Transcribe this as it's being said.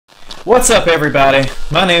What's up, everybody?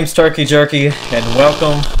 My name's Jurque, and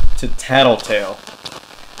welcome to Tattletail.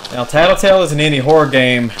 Now, Tattletail is an indie horror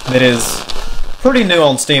game that is pretty new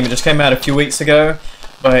on Steam. It just came out a few weeks ago,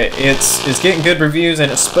 but it's getting good reviews,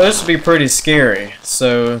 and it's supposed to be pretty scary.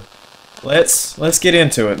 So let's get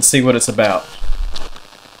into it and see what it's about.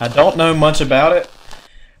 I don't know much about it,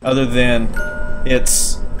 other than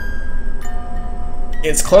it's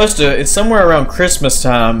somewhere around Christmas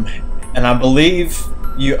time, and I believe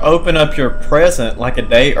you open up your present like a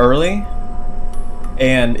day early,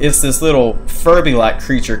 and it's this little Furby-like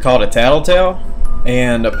creature called a Tattletail,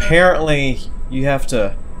 and apparently you have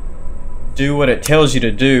to do what it tells you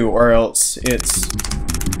to do, or else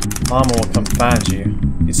Mama will come find you.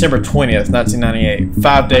 December 20th, 1998,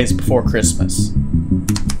 5 days before Christmas.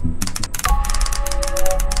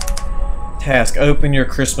 Task: open your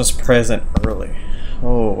Christmas present early.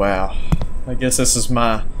 Oh wow. I guess this is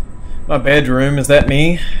my bedroom. Is that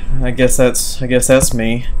me? I guess that's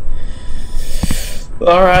me.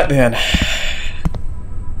 Alright then.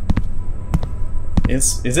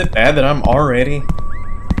 Is it bad that I'm already?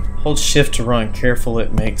 Hold shift to run. Careful,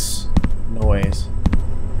 it makes noise.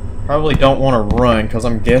 Probably don't want to run because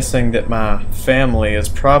I'm guessing that my family is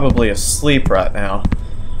probably asleep right now.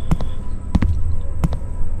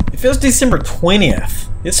 It feels December 20th.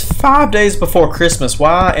 It's 5 days before Christmas.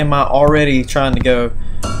 Why am I already trying to go?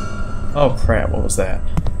 Oh crap, what was that?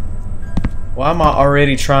 Why am I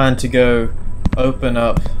already trying to go open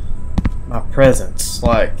up my presents?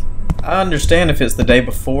 Like, I understand if it's the day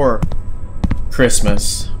before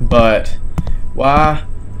Christmas, but why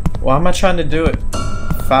am I trying to do it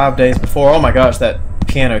 5 days before? Oh my gosh, that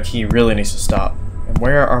piano key really needs to stop. And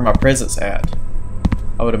where are my presents at?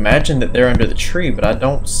 I would imagine that they're under the tree, but I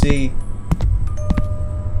don't see.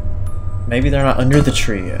 Maybe they're not under the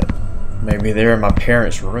tree yet. Maybe they're in my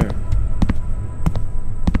parents' room.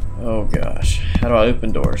 Oh gosh, how do I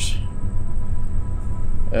open doors?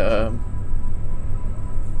 No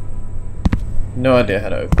idea how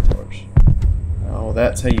to open doors. Oh,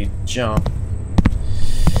 that's how you jump.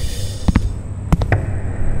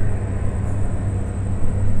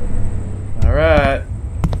 Alright.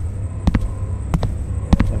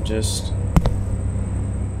 I'm just...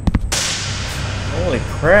 Holy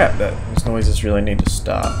crap, those noises really need to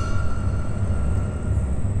stop.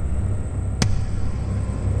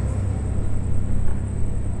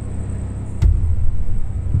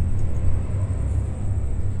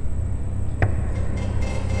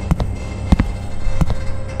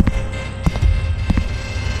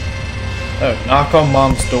 Oh, knock on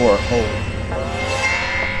Mom's door. Holy.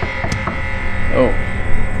 Oh.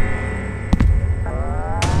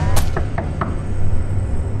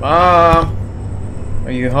 Mom!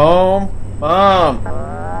 Are you home? Mom!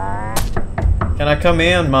 Can I come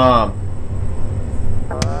in, Mom?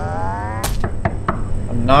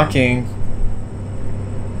 I'm knocking.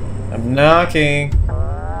 I'm knocking.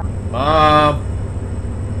 Mom!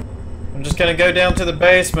 I'm just gonna go down to the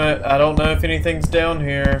basement. I don't know if anything's down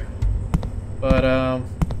here. But,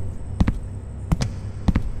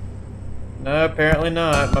 no, apparently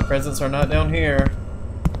not. My presents are not down here.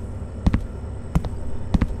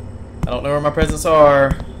 I don't know where my presents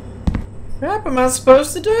are. What am I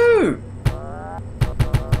supposed to do?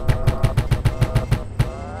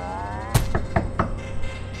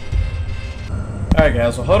 Alright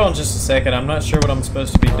guys, well hold on just a second. I'm not sure what I'm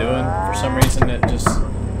supposed to be doing. For some reason it just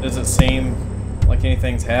doesn't seem like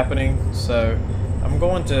anything's happening. So, I'm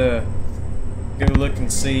going to go look at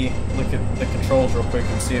the controls real quick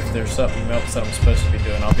and see if there's something else that I'm supposed to be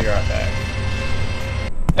doing. I'll be right back.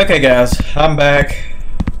 Okay guys, I'm back.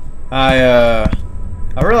 I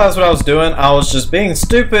realized what I was doing. I was just being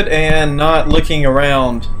stupid and not looking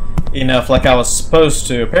around enough like I was supposed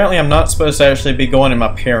to. Apparently I'm not supposed to actually be going in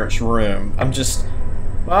my parents' room. I'm just...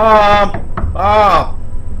 Mom!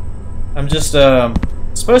 I'm just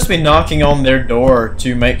supposed to be knocking on their door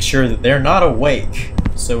to make sure that they're not awake.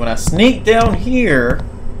 So when I sneak down here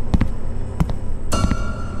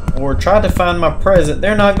or try to find my present,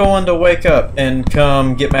 they're not going to wake up and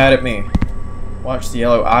come get mad at me. Watch the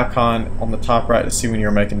yellow icon on the top right to see when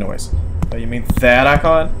you're making noise. Oh, you mean that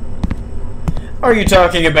icon? Are you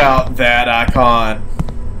talking about that icon?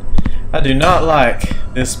 I do not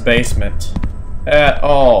like this basement at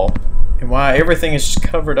all. And why everything is just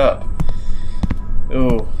covered up.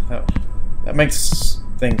 Ooh, that makes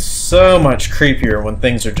things so much creepier when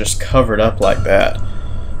things are just covered up like that.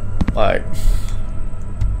 Like,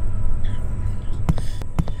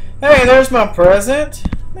 hey, there's my present.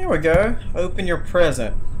 There we go. Open your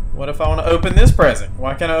present. What if I want to open this present?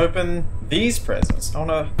 Why can't I open these presents? I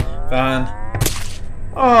want to find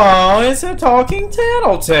Oh, it's a talking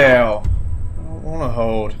Tattletail. I don't want to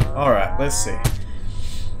hold. Alright, let's see.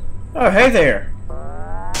 Oh, hey there.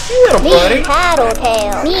 Hey, little buddy.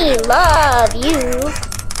 Tattletail, me love you.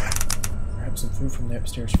 Grab some food from the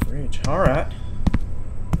upstairs fridge. Alright.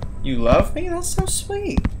 You love me? That's so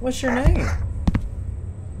sweet. What's your name?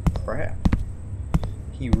 Crap.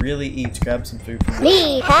 He really eats. Grab some food from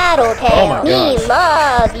me. Tattletail, oh my gosh. Me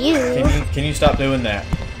love you. Can you stop doing that?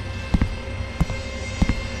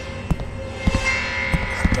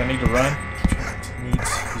 Do I need to run?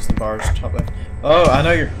 Needs use the bars top left. Oh, I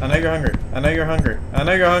know you're hungry. I know you're hungry. I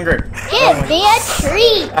know you're hungry. Give me a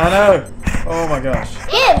treat. I know. Oh my gosh.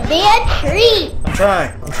 Give me a treat. I'm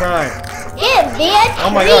trying. Give me a treat. Oh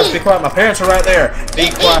my gosh, be quiet. My parents are right there. Be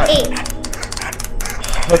quiet.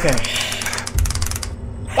 Okay.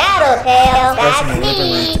 Tattletail, That's in the that's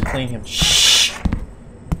living room me. to clean him. Shh.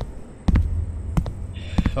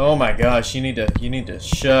 Oh my gosh, you need to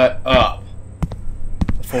shut up.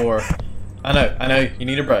 Before I know, you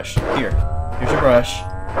need a brush. Here's your brush.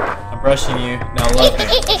 I'm brushing you. Now love me.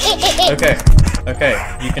 Okay.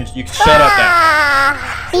 You can shut up now.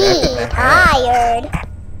 Be tired.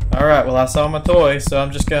 Alright, well I saw my toy, so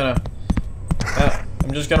I'm just gonna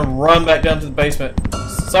run back down to the basement.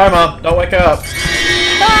 Sorry Mom, don't wake up.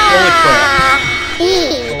 Holy crap.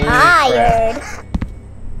 Be tired. Crap.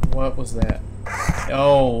 What was that?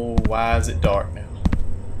 Oh, why is it dark now?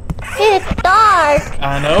 It's dark.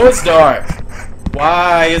 I know it's dark.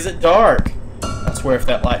 Why is it dark? I swear if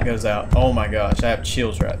that light goes out, oh my gosh, I have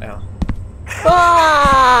chills right now.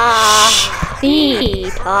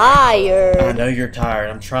 Be tired. I know you're tired.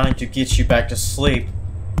 I'm trying to get you back to sleep.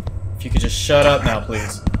 If you could just shut up now,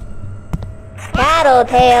 please.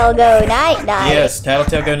 Tattletail go night-night. Yes,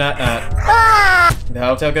 Tattletail go night-night.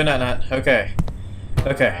 Tattletail go night-night. Okay.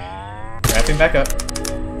 Wrapping back up.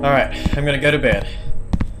 Alright, I'm gonna go to bed.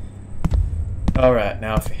 Alright,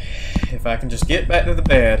 now if I can just get back to the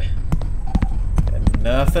bed and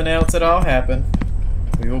nothing else at all happen,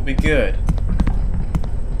 we will be good.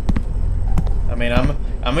 I mean,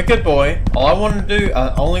 I'm a good boy. All I wanted to do,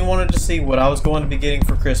 I only wanted to see what I was going to be getting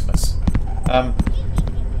for Christmas.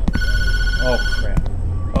 Oh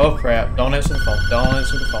crap. Don't answer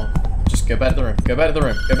the phone. Just go back to the room. Go back to the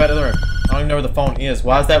room. I don't even know where the phone is.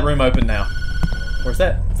 Why is that room open now? Where's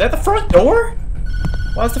that? Is that the front door?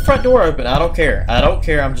 Why is the front door open? I don't care. I'm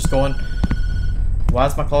just going. Why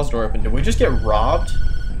is my closet door open? Did we just get robbed?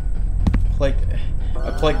 I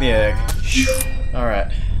clicked the egg.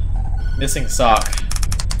 Alright. Missing sock.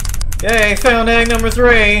 Yay, found egg number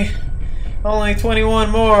 3. Only 21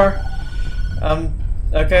 more.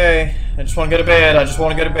 Okay. I just want to go to bed.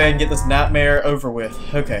 And get this nightmare over with.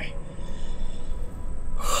 Okay.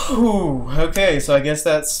 Whew. Okay, so I guess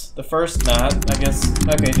that's the first night. Okay,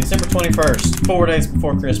 December 21st. 4 days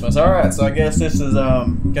before Christmas. Alright, so I guess this is,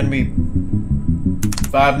 gonna be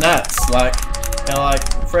 5 nights. Kinda like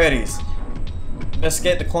Freddy's. Let's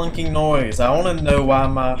get the clunking noise. I want to know why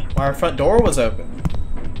our front door was open.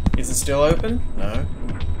 Is it still open? No. I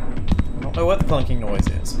don't know what the clunking noise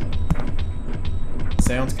is. It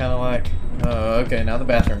sounds kind of like... Oh, okay, now the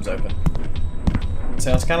bathroom's open. It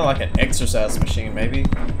sounds kind of like an exercise machine. Maybe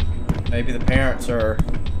the parents are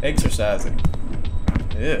exercising.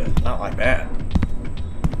 Ew, not like that.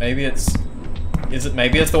 Maybe it's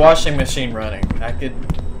the washing machine running. I could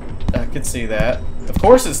see that. Of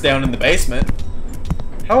course it's down in the basement.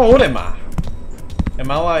 How old am I? Am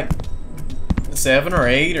I like 7 or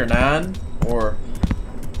 8 or 9? Or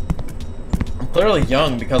I'm clearly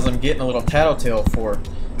young because I'm getting a little Tattletail for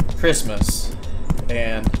Christmas.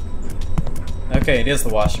 And okay, it is the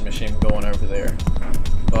washing machine going over there.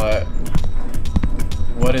 But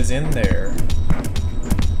what is in there?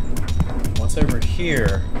 What's over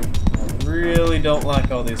here? I really don't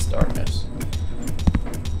like all this darkness.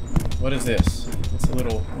 What is this? It's a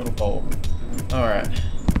little bulb. Alright.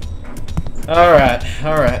 Let's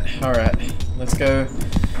go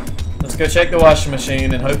check the washing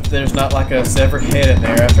machine and hope there's not like a severed head in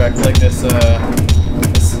there after I click this egg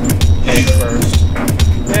first.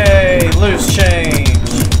 Yay! Loose change!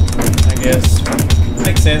 I guess.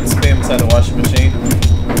 Makes sense being inside the washing machine.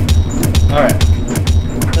 Alright.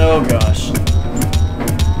 Oh gosh.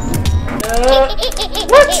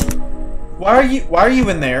 What? Why are you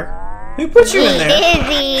in there? Who put you in there?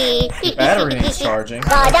 Your battery is charging.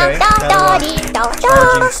 Okay.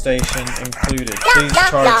 Charging station included. Please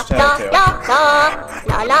charge Tattletail.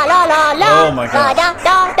 Oh my gosh.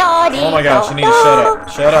 Oh my gosh, you need to shut up.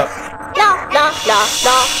 Shut up.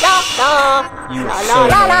 You are so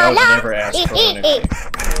annoying. I would never ask for anything.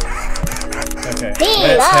 Okay. We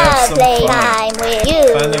Let's have love some playtime fun. with you.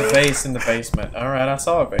 Find the vase in the basement. Alright, I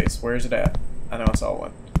saw a vase. Where's it at? I know I saw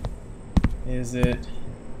one. Is it...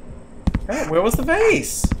 Hey, where was the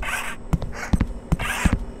vase?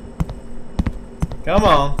 Come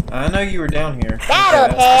on. I know you were down here.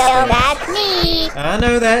 Tattletail, that's me. I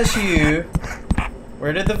know that's you.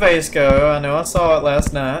 Where did the vase go? I know I saw it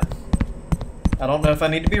last night. I don't know if I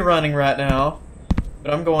need to be running right now,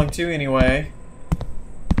 but I'm going to anyway.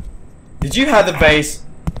 Did you hide the vase?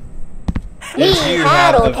 Me,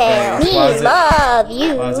 Tattletail, me love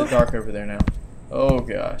you. Why is it dark over there now? Oh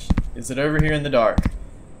gosh. Is it over here in the dark?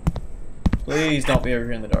 Please don't be over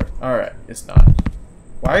here in the dark. Alright, it's not.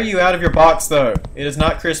 Why are you out of your box though? It is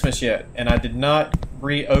not Christmas yet, and I did not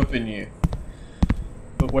reopen you.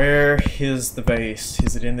 But where is the vase?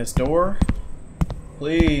 Is it in this door?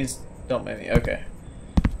 Please don't make me. Okay.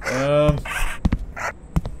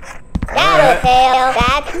 Tattletail,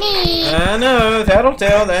 that's me. I know,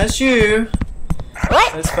 Tattletail, that's you.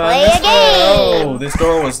 Let's find play this a game. Oh, this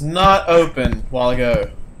door was not open a while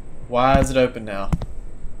ago. Why is it open now?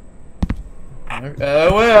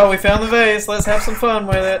 Oh well, we found the vase. Let's have some fun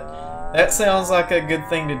with it. That sounds like a good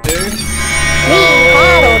thing to do. Me,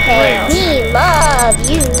 Tattletail, me love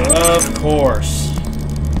you. Of course.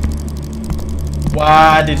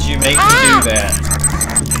 Why did you make me do that?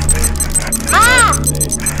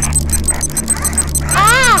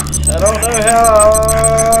 I don't know how.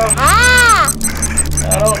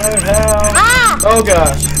 I don't know how. Oh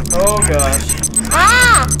gosh. Oh gosh.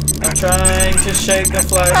 I'm trying to shake the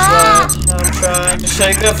flashlight. I'm trying to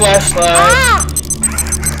shake the flashlight.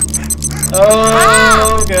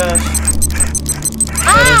 Oh gosh.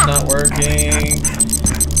 That is not working.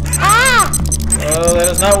 Oh, that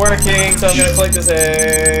is not working. So I'm gonna collect this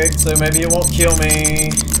egg. So maybe it won't kill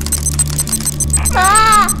me.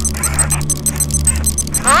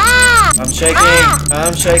 I'm shaking.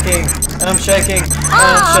 I'm shaking. I'm shaking.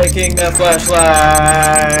 I'm shaking that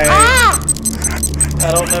flashlight.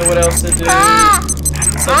 I don't know what else to do.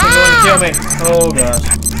 Something's going to kill me. Oh gosh.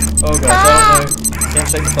 Oh gosh. I don't know. Can't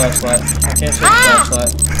shake the flashlight. I can't shake the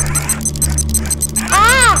flashlight.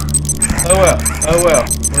 Oh well. Oh well.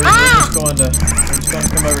 We're just going to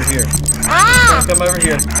come over here. We're going to come over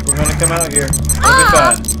here. We're going to come out here. It'll be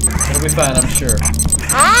fine. It'll be fine, I'm sure.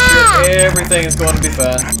 I'm sure everything is going to be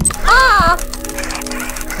fine.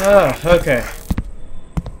 Oh, okay.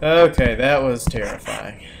 Okay, that was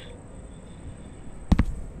terrifying.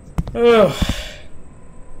 Oh,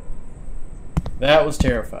 that was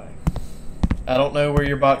terrifying. I don't know where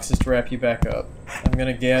your box is to wrap you back up. I'm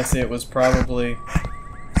gonna guess it was probably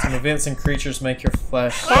some events and creatures make your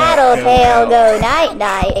flashlight Tattletail, go night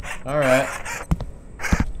night. Alright.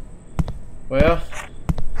 Well.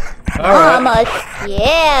 Alright. Mama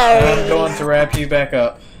scary. I'm going to wrap you back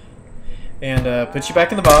up. And put you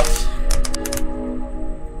back in the box.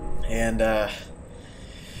 And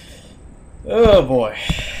oh boy.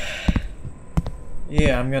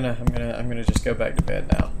 Yeah, I'm gonna just go back to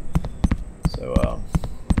bed now. So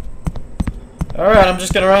alright, I'm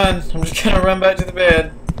just gonna run. I'm just gonna run back to the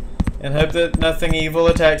bed and hope that nothing evil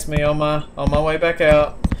attacks me on my way back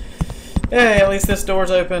out. Hey, at least this door's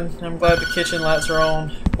open. I'm glad the kitchen lights are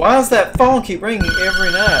on. Why does that phone keep ringing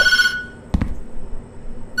every night?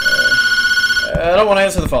 I don't want to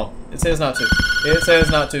answer the phone. It says not to. It says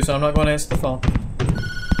not to, so I'm not going to answer the phone.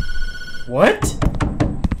 What?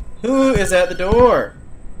 Who is at the door?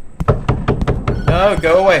 No,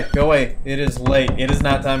 go away. Go away. It is late. It is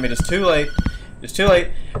not time. It is too late. It's too late.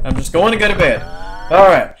 I'm just going to go to bed.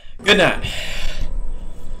 Alright. Good night.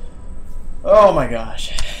 Oh my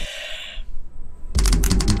gosh.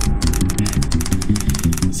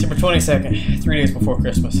 December 22nd. 3 days before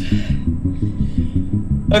Christmas.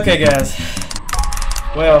 Okay, guys.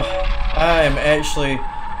 Well, I am actually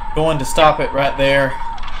going to stop it right there.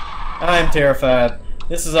 I am terrified.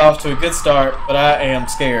 This is off to a good start, but I am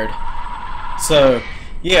scared. So,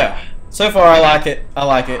 yeah. So far, I like it. I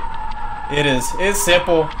like it. It's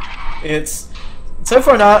simple. It's so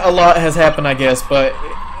far not a lot has happened, I guess, but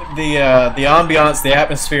the ambiance, the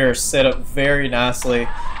atmosphere is set up very nicely.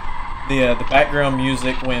 The background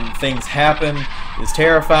music when things happen is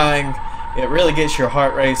terrifying. It really gets your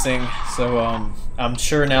heart racing. So I'm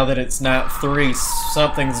sure now that it's night 3,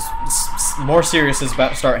 something's more serious is about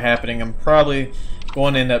to start happening. I'm probably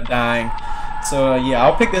going to end up dying. So yeah,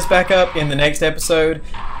 I'll pick this back up in the next episode.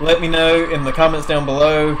 Let me know in the comments down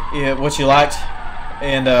below what you liked,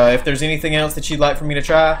 and if there's anything else that you'd like for me to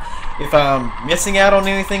try. If I'm missing out on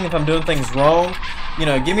anything, if I'm doing things wrong, you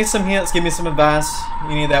know, give me some hints, give me some advice.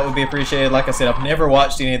 Any of that would be appreciated. Like I said, I've never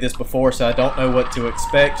watched any of this before, so I don't know what to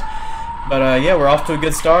expect. But yeah, we're off to a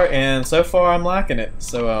good start, and so far I'm liking it.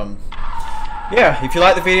 So yeah, if you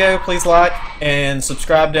like the video, please like and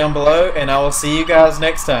subscribe down below, and I will see you guys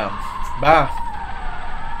next time. Bye.